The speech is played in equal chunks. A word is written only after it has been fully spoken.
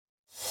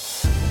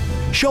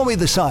Show Me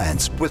the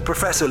Science with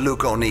Professor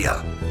Luke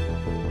O'Neill.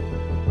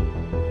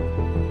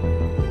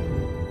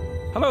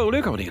 Hello,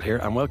 Luke O'Neill here,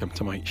 and welcome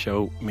to my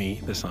Show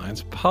Me the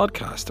Science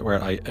podcast,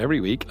 where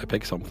every week I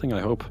pick something. I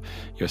hope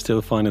you're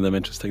still finding them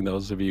interesting,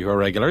 those of you who are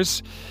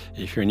regulars.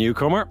 If you're a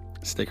newcomer,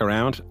 stick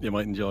around, you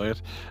might enjoy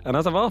it. And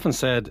as I've often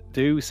said,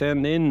 do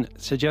send in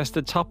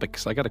suggested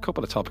topics. I get a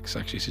couple of topics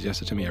actually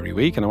suggested to me every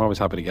week, and I'm always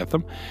happy to get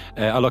them.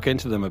 I'll look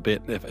into them a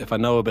bit. If I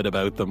know a bit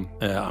about them,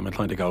 I'm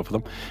inclined to go for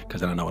them, because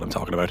then I know what I'm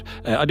talking about.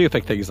 I do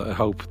pick things that I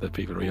hope that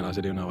people realise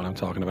I do know what I'm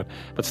talking about.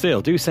 But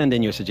still, do send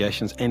in your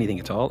suggestions, anything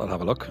at all. I'll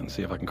have a look and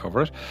see if I can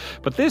cover it.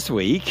 But this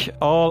week,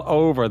 all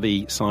over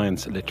the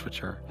science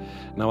literature.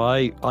 Now,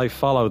 I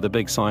follow the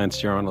big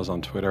science journals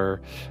on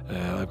Twitter.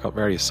 I've got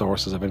various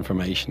sources of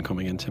information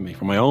coming into me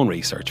from my own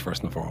research,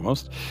 first and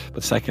foremost.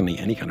 But secondly,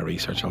 any kind of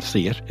research, I'll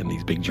see it in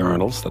these big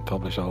journals that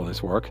publish all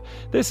this work.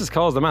 This has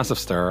caused a massive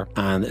stir,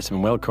 and it's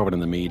been well covered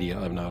in the media,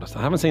 I've noticed.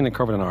 I haven't seen it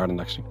covered in Ireland,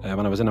 actually.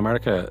 When I was in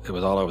America, it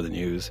was all over the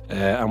news.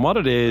 And what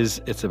it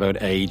is, it's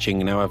about aging.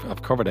 Now,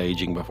 I've covered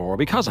aging before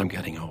because I'm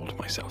getting old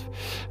myself.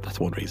 That's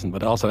one reason.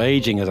 But also,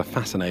 aging is a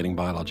fascinating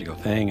biological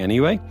thing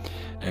anyway.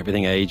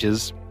 Everything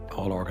ages.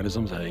 All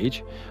organisms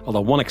age,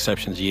 although one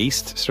exception is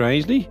yeast.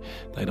 Strangely,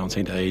 they don't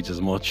seem to age as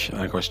much.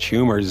 And of course,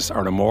 tumours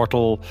are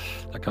immortal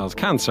that cause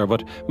cancer,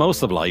 but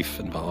most of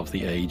life involves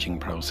the aging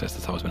process.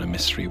 It's always been a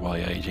mystery why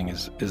aging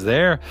is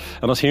there.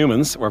 And us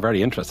humans, we're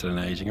very interested in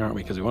aging, aren't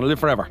we? Because we want to live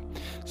forever,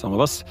 some of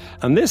us.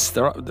 And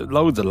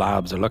loads of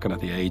labs are looking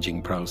at the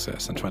aging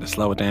process and trying to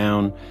slow it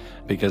down,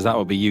 because that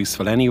would be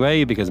useful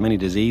anyway, because many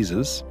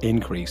diseases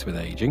increase with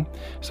aging.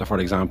 So, for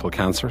example,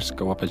 cancers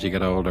go up as you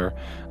get older.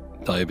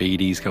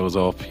 Diabetes goes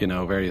up,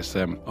 various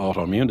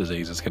autoimmune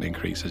diseases can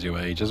increase as you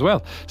age as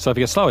well. So if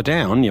you can slow it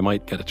down, you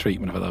might get a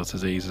treatment for those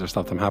diseases or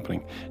stop them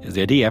happening, is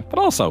the idea. But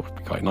also, it'd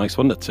be quite nice,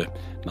 wouldn't it,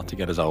 not to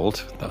get as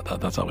old.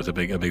 That's always a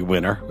big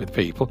winner with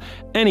people.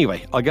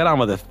 Anyway, I'll get on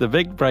with it. The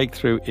big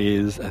breakthrough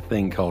is a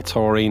thing called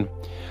taurine.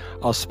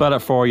 I'll spell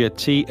it for you,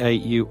 Taurine,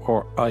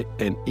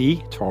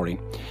 taurine.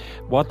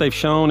 What they've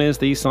shown is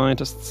these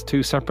scientists,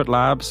 two separate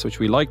labs, which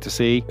we like to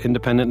see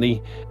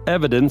independently,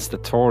 evidence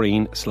that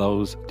taurine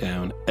slows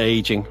down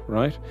aging,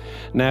 right?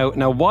 Now,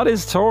 what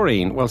is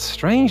taurine? Well,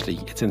 strangely,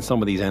 it's in some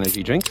of these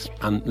energy drinks.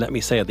 And let me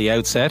say at the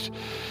outset,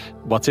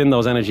 what's in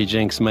those energy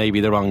drinks may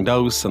be the wrong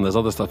dose, and there's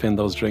other stuff in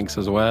those drinks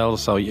as well.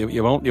 So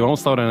you won't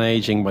slow down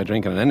aging by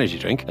drinking an energy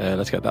drink.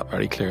 Let's get that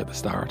very clear at the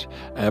start.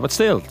 But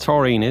still,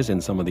 taurine is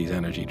in some of these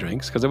energy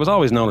drinks, because it was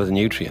always known as a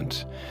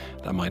nutrient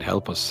that might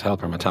help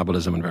our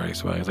metabolism in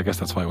various ways. I guess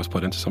that's why it was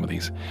put into some of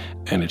these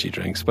energy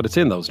drinks. But it's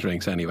in those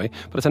drinks anyway.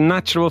 But it's a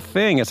natural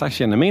thing. It's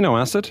actually an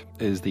amino acid,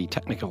 is the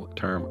technical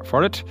term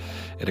for it.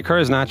 It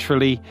occurs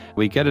naturally.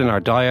 We get it in our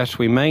diet.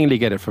 We mainly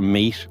get it from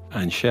meat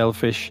and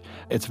shellfish.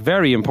 It's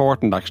very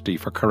important, actually,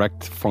 for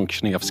correct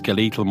functioning of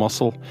skeletal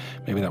muscle.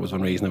 Maybe that was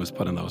one reason it was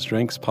put in those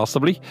drinks,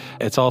 possibly.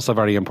 It's also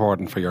very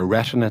important for your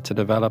retina to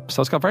develop.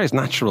 So it's got various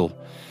natural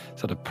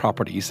sort of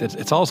properties.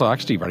 It's also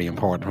actually very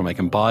important for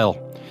making bile.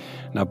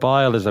 Now,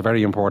 bile is a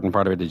very important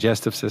part of our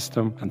digestive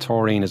system, and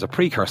taurine is a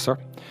precursor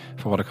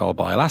for what are called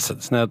bile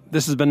acids. Now,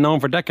 this has been known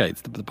for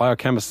decades. The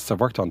biochemists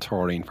have worked on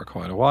taurine for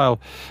quite a while.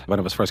 When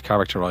it was first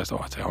characterised,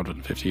 I'd say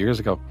 150 years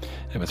ago,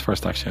 it was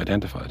first actually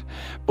identified.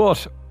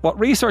 But what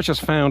researchers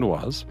found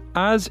was,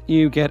 as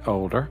you get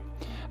older,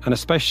 and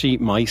especially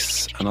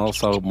mice and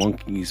also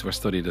monkeys were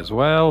studied as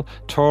well,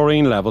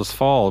 taurine levels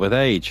fall with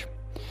age.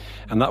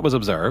 And that was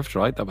observed,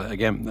 right? That was,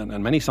 again,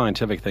 and many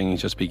scientific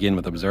things just begin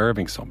with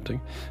observing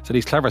something. So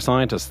these clever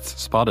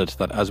scientists spotted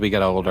that as we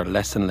get older,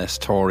 less and less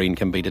taurine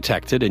can be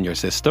detected in your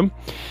system.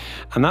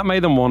 And that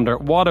made them wonder,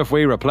 what if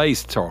we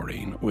replace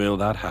taurine? Will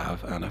that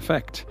have an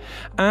effect?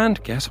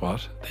 And guess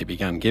what? They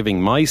began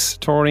giving mice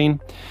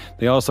taurine.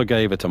 They also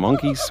gave it to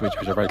monkeys, which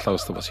are very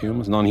close to us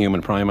humans.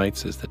 Non-human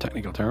primates is the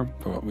technical term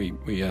for what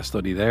we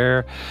study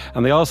there.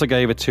 And they also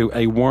gave it to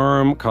a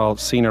worm called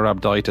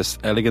Caenorhabditis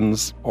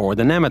elegans, or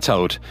the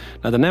nematode.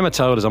 Now, the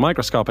nematode is a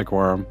microscopic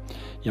worm.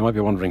 You might be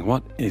wondering,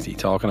 what is he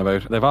talking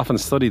about? They've often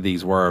studied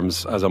these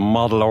worms as a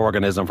model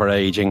organism for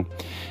aging.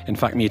 In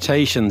fact,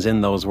 mutations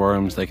in those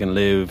worms, they can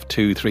live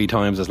 2-3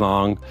 times as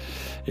long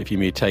if you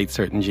mutate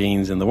certain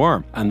genes in the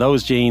worm. And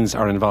those genes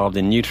are involved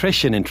in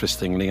nutrition,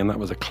 interestingly, and that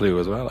was a clue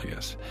as well, I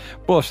guess.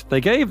 But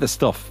they gave the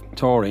stuff,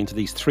 taurine, to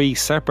these 3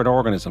 separate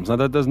organisms.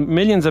 Now, there's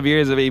millions of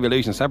years of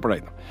evolution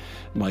separating them.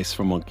 Mice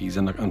from monkeys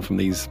and from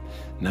these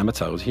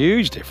nematodes.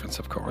 Huge difference,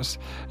 of course.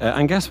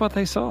 And guess what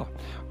they saw?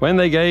 When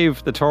they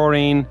gave the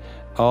taurine,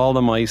 all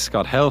the mice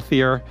got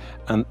healthier,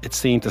 and it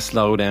seemed to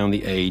slow down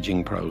the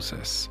aging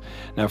process.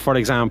 Now, for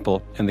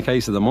example, in the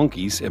case of the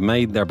monkeys, it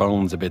made their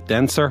bones a bit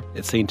denser.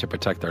 It seemed to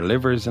protect their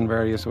livers in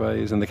various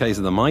ways. In the case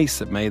of the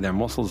mice, it made their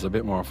muscles a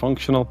bit more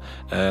functional.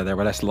 They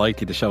were less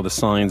likely to show the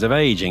signs of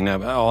aging.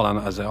 Now,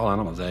 as all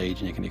animals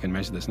age, and you can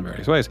measure this in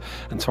various ways,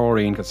 and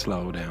taurine could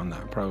slow down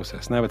that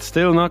process. Now, it's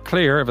still not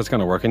clear if it's going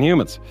to work in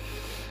humans.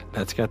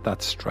 Let's get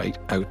that straight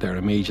out there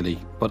immediately.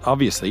 But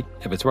obviously,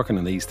 if it's working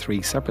in these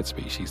 3 separate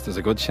species, there's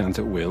a good chance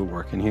it will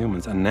work in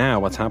humans. And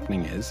now what's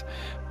happening is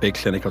big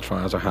clinical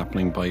trials are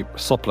happening by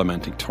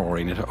supplementing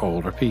taurine into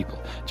older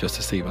people just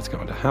to see what's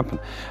going to happen.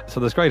 So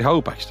there's great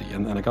hope, actually.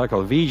 And a guy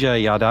called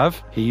Vijay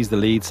Yadav, he's the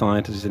lead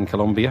scientist in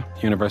Columbia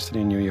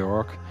University in New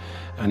York.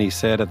 And he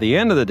said, at the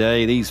end of the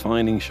day, these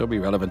findings should be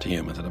relevant to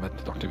humans. And I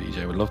bet Dr.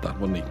 Vijay would love that,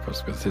 wouldn't he?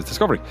 Because it's his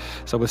discovery.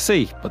 So we'll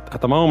see. But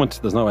at the moment,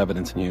 there's no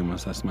evidence in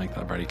humans. Let's make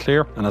that very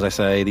clear. And as I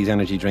say, these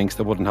energy drinks,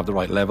 they wouldn't have the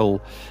right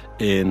level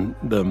in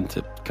them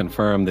to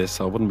confirm this.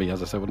 So it wouldn't be,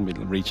 as I said, wouldn't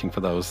be reaching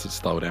for those to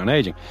slow down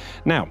aging.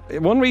 Now,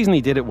 one reason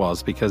he did it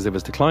was because it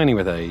was declining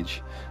with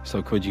age.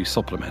 So could you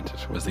supplement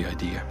it, was the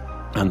idea.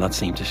 And that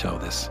seemed to show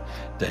this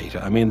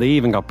data. I mean, they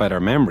even got better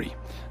memory,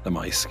 the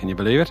mice, can you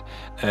believe it?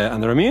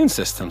 And their immune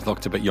systems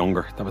looked a bit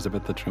younger. That was a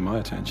bit that drew my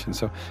attention.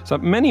 So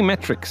many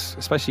metrics,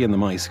 especially in the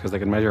mice, because they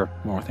can measure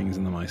more things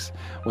in the mice,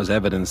 was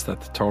evidence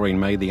that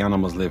taurine made the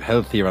animals live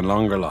healthier and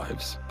longer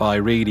lives by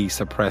really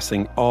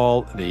suppressing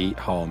all the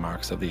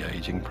hallmarks of the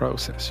aging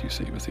process, you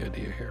see, was the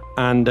idea here.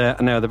 And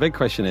now the big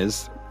question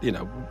is,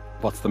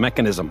 what's the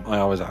mechanism? I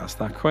always ask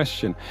that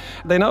question.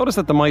 They noticed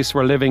that the mice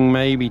were living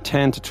maybe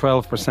 10 to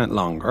 12%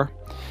 longer.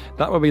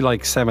 That would be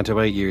like 7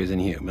 to 8 years in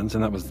humans,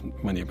 and that was,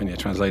 when you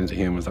translate into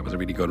humans, that was a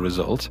really good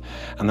result.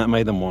 And that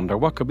made them wonder,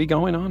 what could be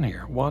going on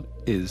here? What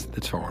is the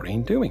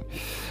taurine doing?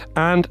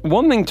 And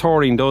one thing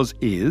taurine does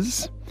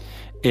is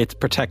it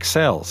protects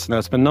cells. Now,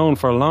 it's been known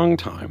for a long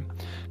time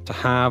to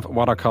have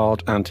what are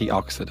called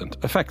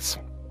antioxidant effects.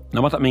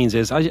 Now, what that means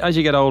is, as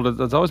you get older,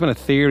 there's always been a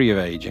theory of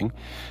aging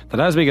that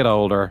as we get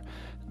older,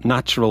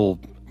 natural,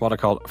 what are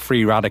called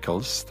free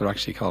radicals, they're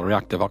actually called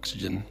reactive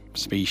oxygen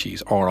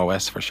species,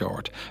 ROS for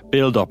short,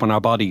 build up in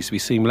our bodies. We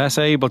seem less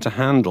able to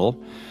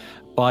handle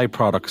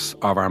byproducts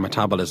of our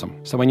metabolism.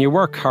 So when you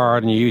work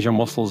hard and you use your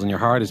muscles and your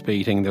heart is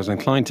beating, there's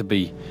inclined to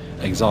be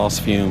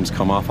exhaust fumes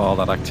come off all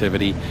that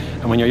activity.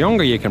 And when you're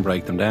younger, you can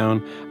break them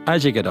down.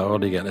 As you get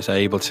older, you get less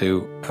able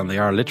to, and they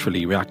are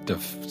literally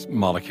reactive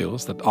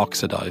molecules that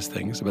oxidize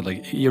things. A bit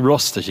like you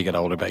rust as you get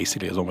older,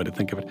 basically, is one way to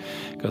think of it.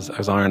 Because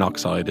as iron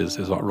oxide is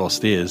what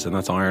rust is, and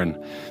that's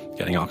iron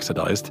getting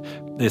oxidized.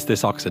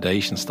 This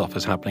oxidation stuff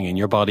is happening in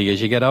your body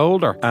as you get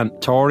older. And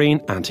taurine,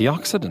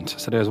 antioxidant.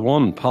 So there's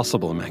one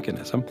possible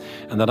mechanism.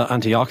 And that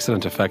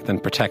antioxidant effect then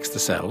protects the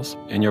cells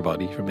in your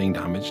body from being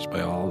damaged by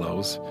all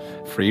those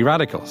free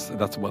radicals.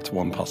 That's what's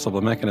one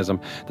possible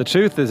mechanism. The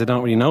truth is they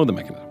don't really know the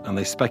mechanism, and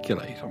they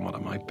speculate on what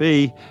it might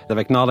be. They've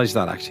acknowledged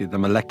that actually the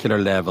molecular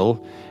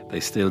level, they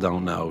still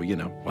don't know,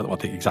 what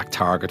the exact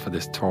target for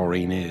this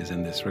taurine is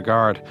in this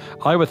regard.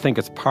 I would think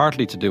it's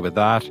partly to do with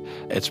that.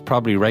 It's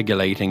probably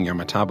regulating your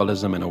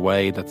metabolism in a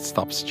way that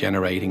stops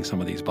generating some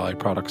of these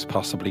byproducts,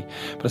 possibly.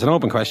 But it's an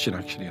open question,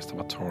 actually, as to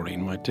what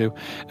taurine might do.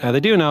 They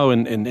do know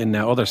in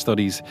other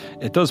studies,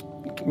 it does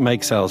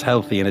make cells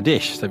healthy in a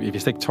dish. So if you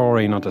stick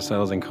taurine onto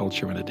cells in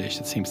culture in a dish,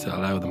 it seems to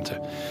allow them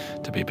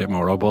to be a bit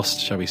more robust,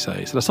 shall we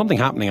say. So there's something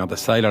happening on the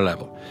cellular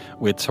level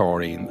with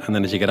taurine. And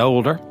then as you get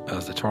older,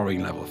 as the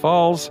taurine level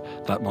falls,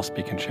 that must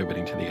be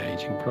contributing to the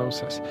aging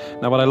process.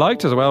 Now, what I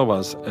liked as well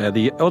was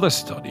the other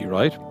study,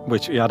 right,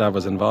 which Yadav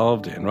was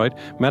involved in, right?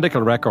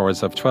 Medical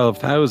records of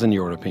 12,000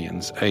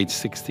 Europeans aged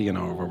 60 and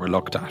over were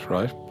looked at,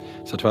 right?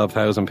 So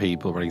 12,000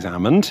 people were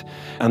examined.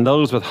 And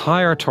those with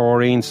higher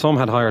taurine, some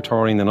had higher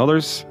taurine than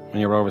others. When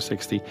you're over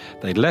 60,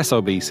 they had less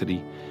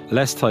obesity,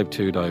 less type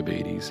 2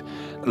 diabetes,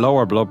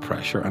 lower blood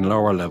pressure and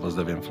lower levels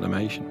of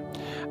inflammation.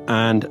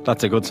 And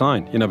that's a good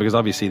sign, because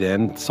obviously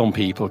then some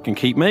people can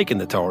keep making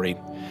the taurine.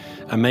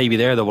 And maybe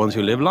they're the ones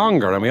who live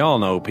longer. And we all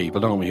know people,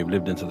 don't we, who've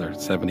lived into their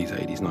 70s,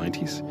 80s,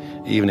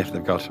 90s, even if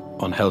they've got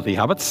unhealthy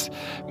habits.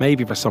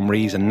 Maybe for some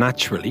reason,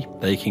 naturally,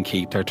 they can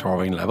keep their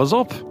taurine levels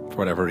up for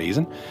whatever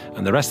reason.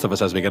 And the rest of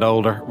us, as we get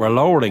older, we're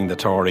lowering the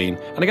taurine.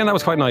 And again, that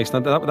was quite nice.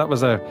 That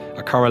was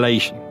a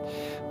correlation.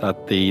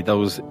 That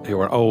those who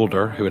were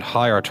older, who had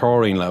higher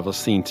taurine levels,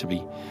 seemed to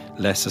be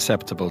less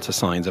susceptible to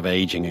signs of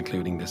aging,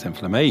 including this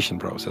inflammation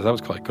process. That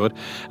was quite good.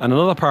 And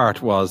another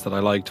part was that I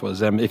liked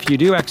was if you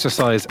do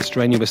exercise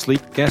strenuously,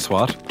 guess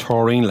what?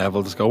 Taurine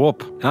levels go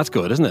up. And that's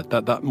good, isn't it?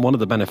 That one of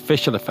the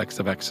beneficial effects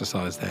of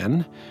exercise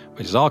then,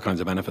 which is all kinds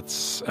of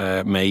benefits,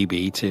 may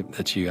be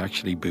that you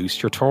actually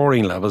boost your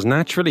taurine levels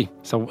naturally.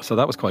 So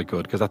that was quite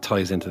good because that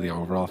ties into the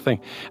overall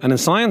thing. And in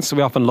science,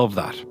 we often love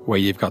that, where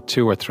you've got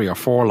 2 or 3 or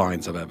 4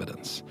 lines of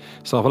evidence.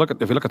 So if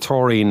you look at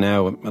taurine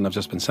now, and I've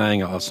just been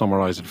saying, I'll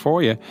summarise it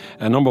for you.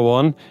 Number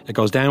 1, it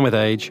goes down with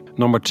age.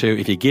 Number 2,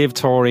 if you give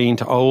taurine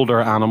to older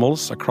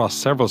animals across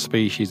several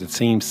species, it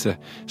seems to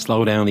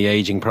slow down the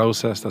aging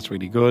process. That's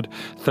really good.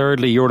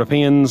 Thirdly,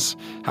 Europeans,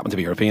 happen to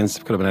be Europeans,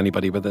 could have been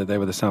anybody, but they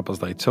were the samples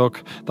they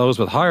took. Those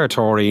with higher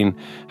taurine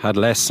had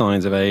less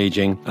signs of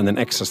aging, and then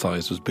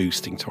exercise was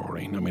boosting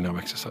taurine. And we know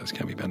exercise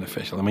can be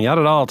beneficial. And when you add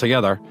it all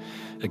together,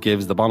 it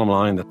gives the bottom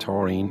line that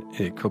taurine,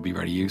 it could be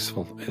very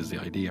useful, is the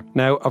idea.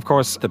 Now, of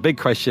course, the big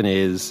question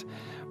is,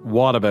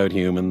 what about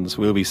humans?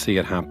 Will we see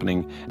it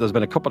happening? There's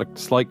been a couple of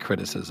slight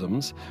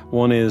criticisms.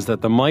 One is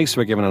that the mice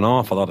were given an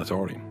awful lot of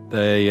taurine.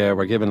 They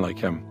were given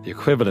the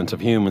equivalent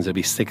of humans, it'd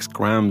be 6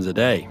 grams a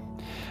day.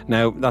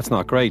 Now, that's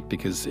not great,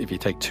 because if you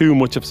take too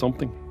much of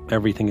something,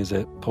 Everything is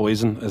a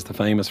poison, is the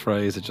famous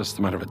phrase. It's just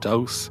a matter of a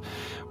dose.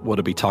 Would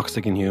it be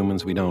toxic in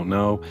humans? We don't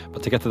know.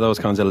 But to get to those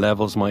kinds of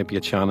levels might be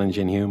a challenge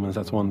in humans.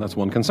 That's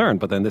one concern.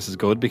 But then this is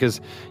good because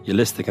you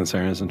list the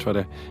concerns and try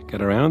to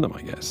get around them,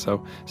 I guess.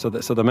 So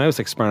the mouse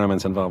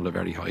experiments involved a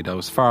very high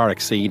dose, far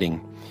exceeding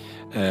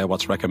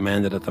what's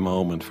recommended at the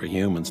moment for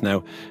humans.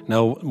 Now,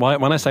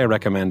 when I say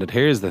recommended,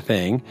 here's the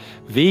thing.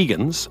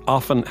 Vegans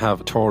often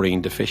have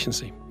taurine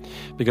deficiency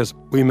because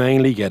we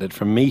mainly get it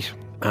from meat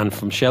and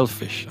from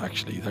shellfish,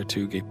 actually. They're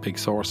two big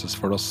sources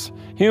for us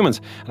humans.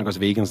 And of course,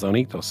 vegans don't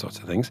eat those sorts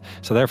of things.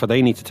 So therefore,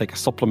 they need to take a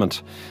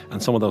supplement.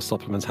 And some of those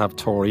supplements have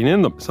taurine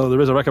in them. So there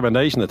is a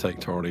recommendation to take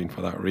taurine for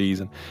that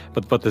reason.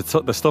 But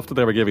the stuff that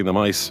they were giving the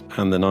mice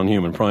and the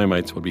non-human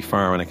primates would be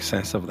far in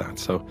excess of that.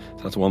 So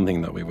that's one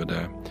thing that we would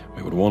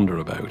wonder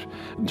about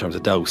in terms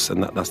of dose.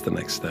 And that's the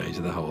next stage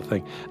of the whole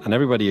thing. And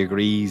everybody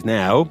agrees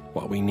now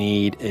what we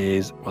need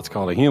is what's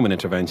called a human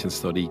intervention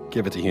study.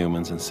 Give it to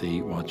humans and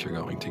see what you're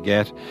going to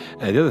get.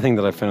 The other thing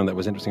that I found that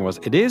was interesting was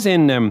it is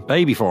in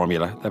baby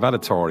formula. They've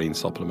added taurine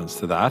supplements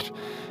to that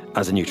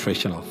as a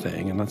nutritional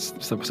thing, and that's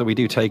so we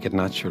do take it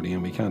naturally,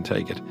 and we can't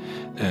take it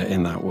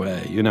in that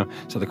way,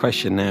 So the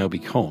question now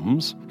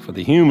becomes, for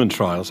the human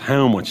trials,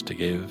 how much to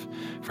give,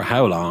 for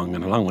how long,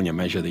 and how long when you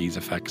measure these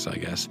effects, I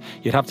guess.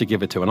 You'd have to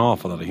give it to an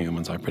awful lot of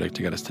humans, I predict,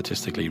 to get a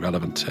statistically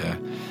relevant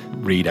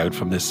readout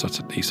from these sorts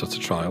of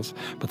trials.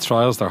 But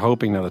they're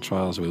hoping now the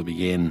trials will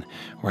begin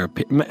where,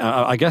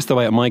 I guess the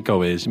way it might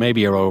go is,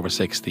 maybe you're over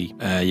 60,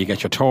 you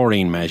get your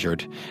taurine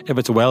measured. If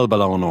it's well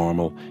below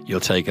normal, you'll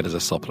take it as a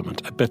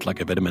supplement, a bit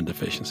like a vitamin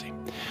deficiency.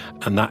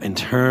 And that in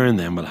turn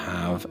then will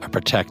have a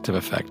protective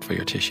effect for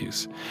your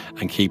tissues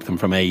and keep them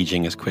from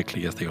aging as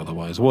quickly as they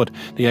otherwise would.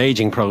 The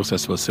aging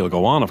process will still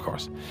go on, of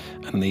course.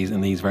 And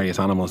in these various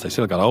animals, they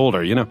still got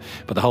older,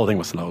 but the whole thing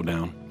was slowed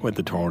down with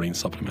the taurine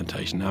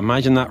supplementation. Now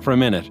imagine that for a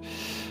minute.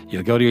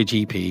 You'll go to your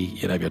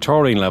GP, you'll have your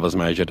taurine levels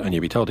measured, and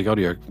you'll be told to go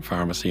to your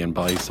pharmacy and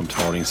buy some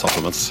taurine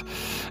supplements,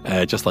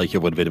 just like you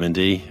would vitamin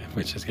D,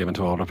 which is given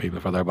to older people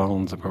for their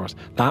bones, of course.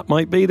 That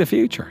might be the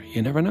future.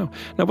 You never know.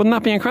 Now, wouldn't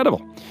that be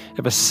incredible?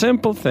 If a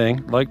simple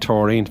thing like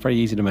taurine, very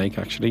easy to make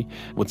actually,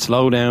 would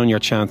slow down your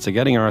chance of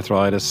getting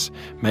arthritis,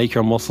 make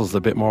your muscles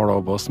a bit more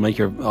robust, make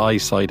your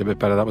eyesight a bit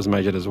better, that was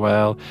measured as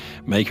well,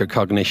 make your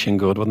cognition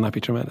good, wouldn't that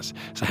be tremendous?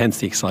 So hence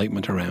the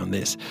excitement around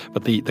this.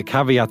 But the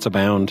caveats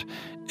abound.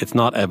 It's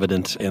not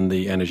evident in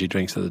the energy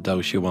drinks at the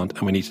dose you want,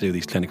 and we need to do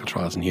these clinical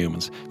trials in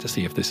humans to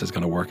see if this is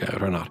going to work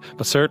out or not.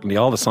 But certainly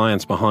all the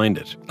science behind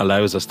it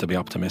allows us to be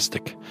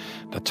optimistic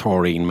that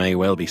taurine may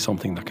well be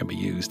something that can be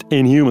used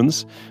in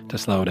humans to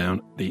slow down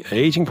the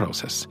aging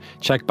process.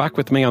 Check back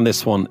with me on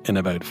this one in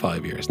about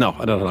 5 years. No,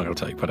 I don't know how long it'll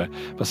take,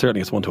 but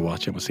certainly it's one to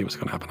watch and we'll see what's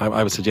going to happen.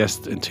 I would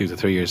suggest in 2 to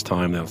 3 years'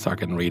 time they'll start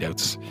getting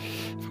readouts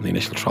from the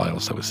initial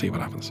trials, so we'll see what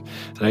happens.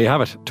 So there you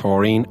have it,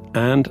 taurine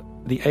and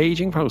the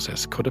aging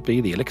process. Could it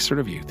be the elixir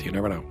of youth? You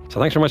never know. So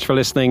thanks very much for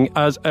listening.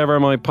 As ever,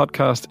 my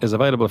podcast is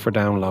available for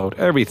download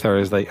every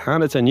Thursday,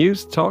 and it's a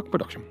News Talk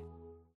production.